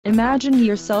Imagine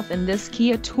yourself in this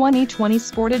Kia 2020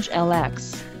 Sportage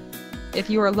LX. If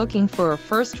you are looking for a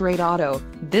first-rate auto,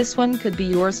 this one could be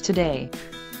yours today.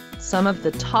 Some of the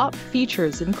top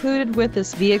features included with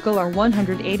this vehicle are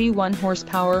 181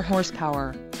 horsepower,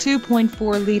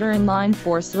 2.4-liter inline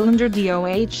 4-cylinder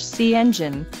DOHC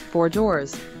engine, 4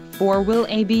 doors, 4-wheel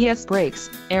ABS brakes,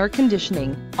 air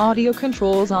conditioning, audio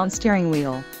controls on steering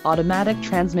wheel, automatic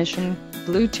transmission,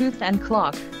 Bluetooth and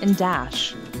clock, and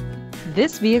dash.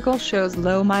 This vehicle shows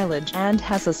low mileage and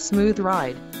has a smooth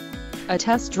ride. A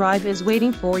test drive is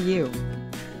waiting for you.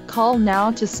 Call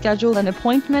now to schedule an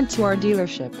appointment to our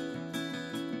dealership.